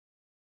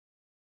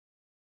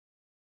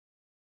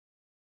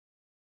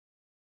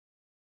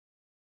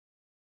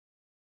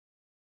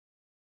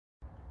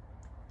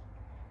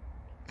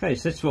Okay,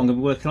 so this is what I'm going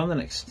to be working on the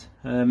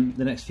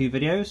next few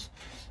videos.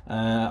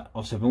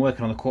 Obviously I've been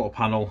working on the quarter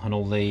panel and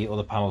all the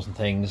other panels and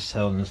things,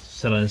 sill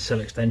and sill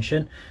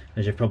extension,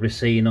 as you've probably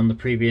seen on the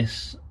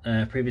previous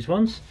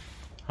ones.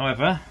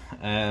 However,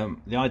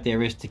 the idea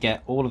is to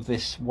get all of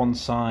this one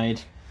side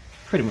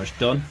pretty much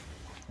done,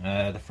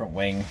 the front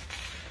wing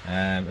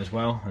as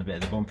well, and a bit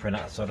of the bumper and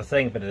that sort of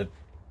thing, a bit of the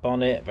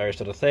bonnet,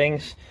 various other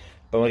things.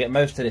 But we'll get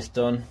most of this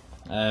done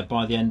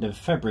by the end of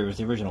February was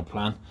the original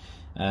plan.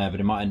 But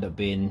it might end up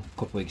being a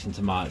couple of weeks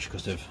into March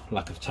because of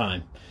lack of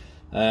time.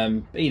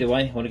 Either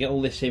way, I want to get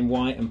all this in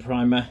white and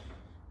primer,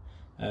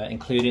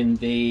 including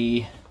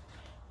the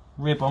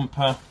rear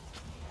bumper,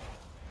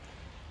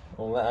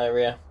 all that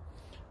area.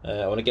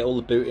 I want to get all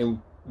the boot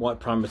in white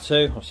primer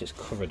too. Obviously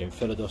it's covered in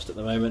filler dust at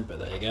the moment, but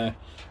there you go.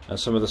 And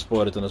some of the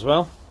spoiler done as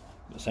well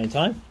at the same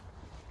time.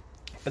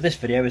 But this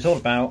video is all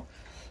about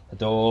the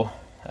door.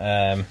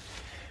 So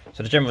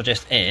the general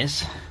gist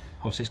is,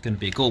 obviously it's going to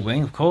be a gull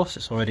wing, of course,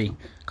 it's already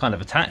kind of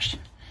attached,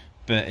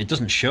 but it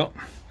doesn't shut.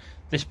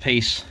 This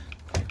piece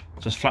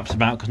just flaps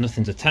about because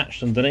nothing's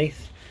attached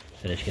underneath.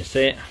 And as you can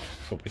see it,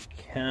 probably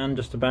can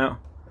just about,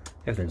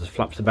 everything just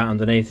flaps about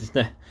underneath,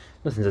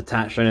 nothing's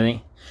attached or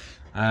anything.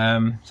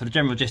 So the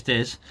general gist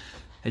is,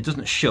 it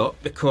doesn't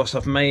shut because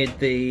I've made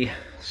the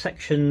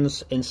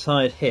sections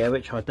inside here,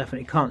 which I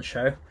definitely can't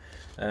show,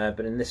 but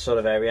in this sort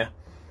of area,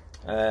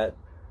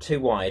 too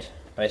wide,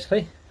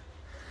 basically.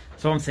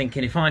 So I'm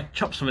thinking if I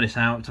chop some of this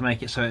out to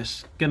make it so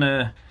it's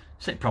gonna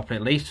sit properly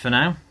at least for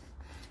now,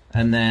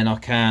 and then I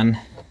can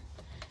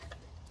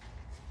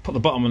put the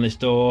bottom on this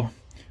door,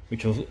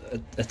 which will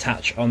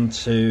attach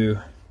onto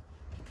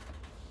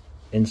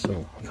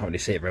inside. I can't really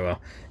see it very well.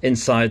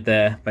 Inside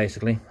there,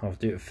 basically, I'll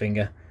do it with a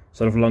finger,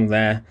 sort of along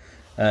there.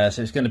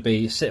 So it's going to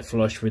be sit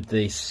flush with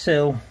the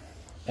sill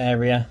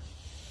area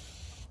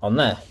on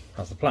there.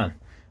 That's the plan.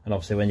 And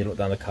obviously, when you look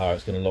down the car,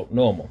 it's going to look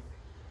normal.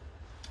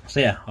 So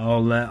yeah,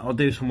 I'll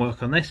do some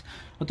work on this.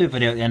 I'll do a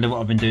video at the end of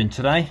what I've been doing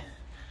today,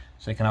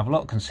 so you can have a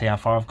look and see how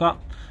far I've got.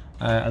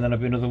 And then I'll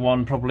do another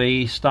one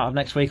probably start of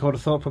next week, I would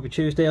have thought, probably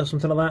Tuesday or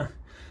something like that.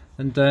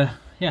 And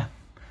yeah,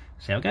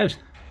 see how it goes.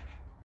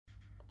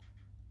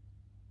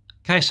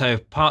 Okay, so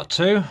part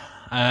two.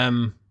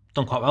 Done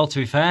quite well, to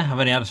be fair. I've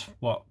only had,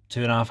 what,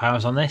 2.5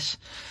 hours on this.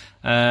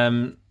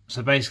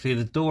 So basically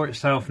the door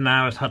itself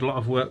now has had a lot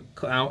of work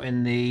cut out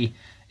in the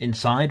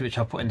inside, which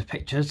I'll put in the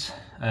pictures.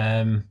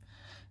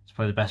 It's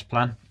probably the best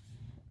plan.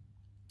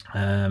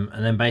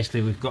 And then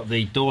basically we've got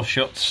the door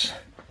shuts,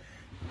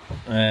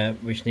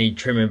 which need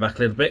trimming back a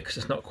little bit because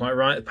it's not quite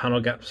right. The panel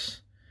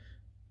gap's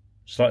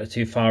slightly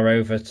too far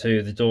over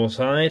to the door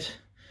side,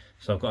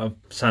 so I've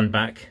got to sand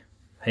back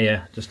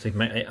here just to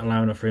make it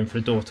allow enough room for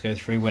the door to go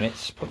through when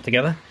it's put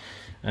together.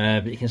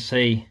 But you can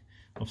see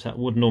obviously that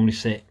would normally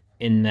sit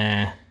in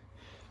there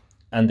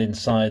and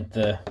inside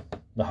the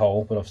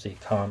hole, but obviously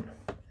it can't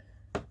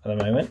at the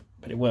moment,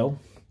 but it will.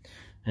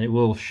 And it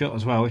will shut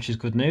as well, which is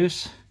good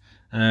news.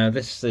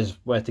 This is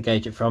where to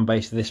gauge it from,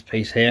 basically this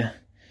piece here,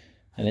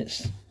 and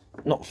it's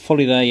not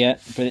fully there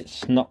yet, but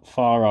it's not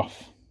far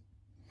off.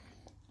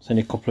 It's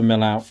only a couple of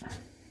mil out,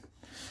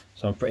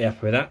 so I'm pretty happy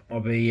with that. I'll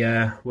be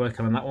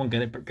working on that one,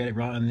 get it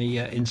right on the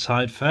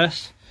inside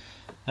first.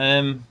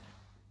 But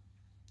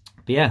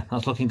yeah,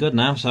 that's looking good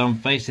now. So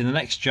basically the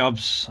next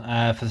jobs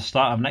for the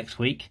start of next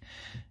week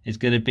is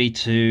going to be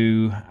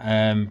to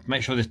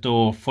make sure this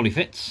door fully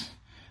fits.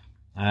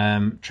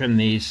 Trim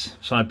these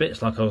side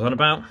bits like I was on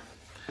about,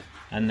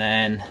 and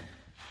then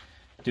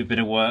do a bit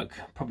of work,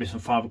 probably some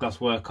fiberglass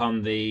work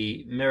on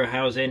the mirror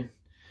housing,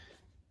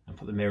 and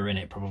put the mirror in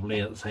it probably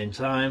at the same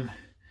time,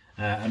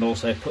 and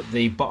also put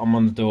the bottom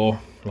on the door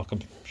like I'm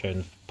showing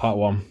in part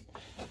one,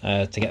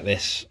 to get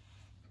this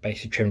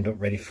basically trimmed up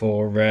ready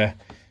for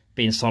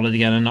being solid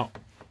again and not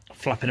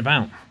flapping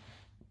about.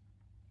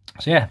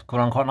 So yeah,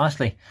 going on quite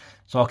nicely.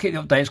 So I'll keep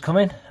the updates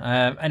coming.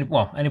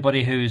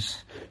 Anybody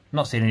who's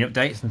not seen any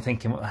updates and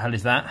thinking, what the hell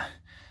is that?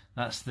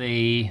 That's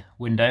the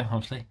window,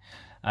 obviously.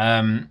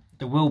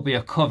 There will be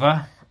a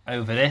cover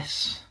over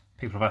this.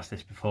 People have asked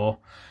this before.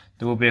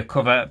 There will be a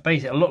cover,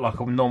 basically it'll look like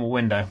a normal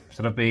window.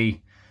 So there'll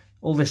be,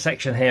 all this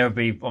section here will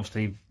be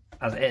obviously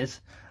as it is,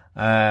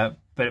 but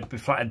it'll be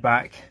flattened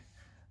back,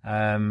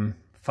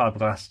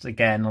 fiberglass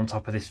again on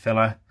top of this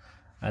filler,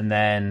 and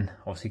then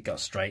obviously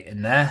got straight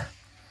in there.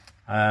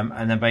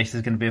 And then basically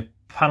there's going to be a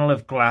panel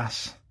of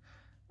glass,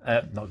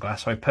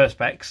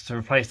 perspex to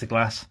replace the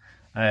glass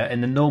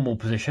in the normal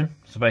position.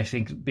 So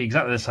basically be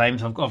exactly the same.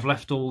 So I've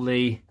left all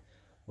the,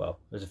 well,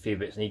 there's a few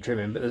bits need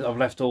trimming, but I've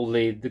left all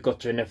the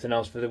gutter and everything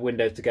else for the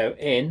window to go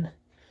in.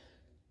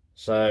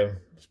 So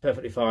it's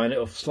perfectly fine.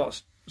 It'll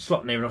slot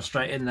near enough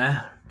straight in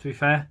there, to be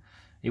fair.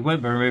 It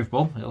won't be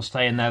removable. It'll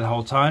stay in there the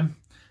whole time.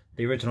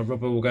 The original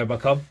rubber will go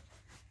back on.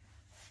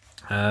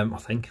 I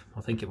think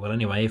it will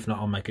anyway. If not,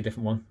 I'll make a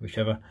different one,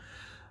 whichever.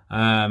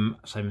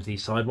 Same as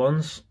these side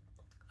ones.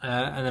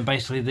 And then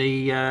basically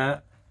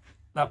that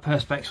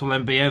perspex will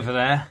then be over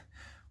there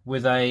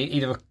with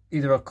either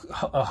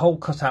a hole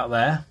cut out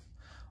there,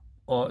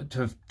 or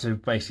to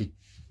basically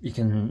you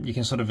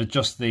can sort of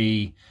adjust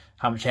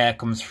how much air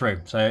comes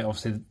through. So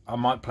obviously I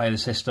might play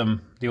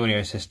the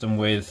audio system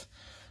with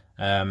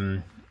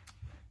either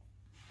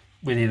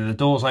the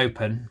doors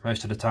open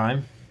most of the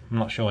time. I'm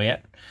not sure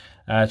yet.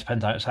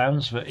 Depends how it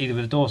sounds, but either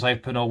with the doors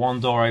open or one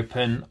door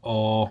open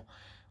or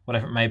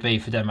whatever it may be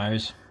for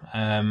demos.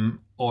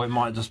 Or it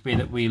might just be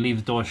that we leave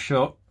the doors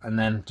shut and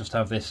then just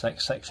have this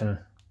section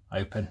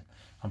open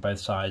on both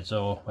sides,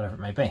 or whatever it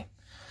may be.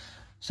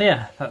 So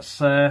yeah, that's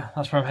where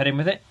I'm heading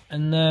with it,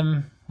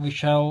 and we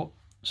shall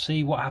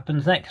see what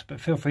happens next. But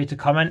feel free to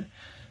comment,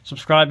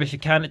 subscribe if you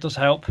can, it does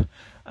help,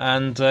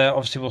 and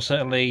obviously we'll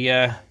certainly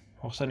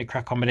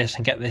crack on with this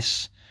and get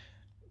this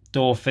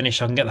door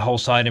finished. I can get the whole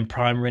side in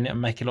primer in it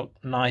and make it look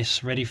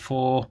nice, ready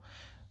for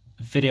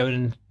video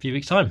in a few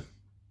weeks' time.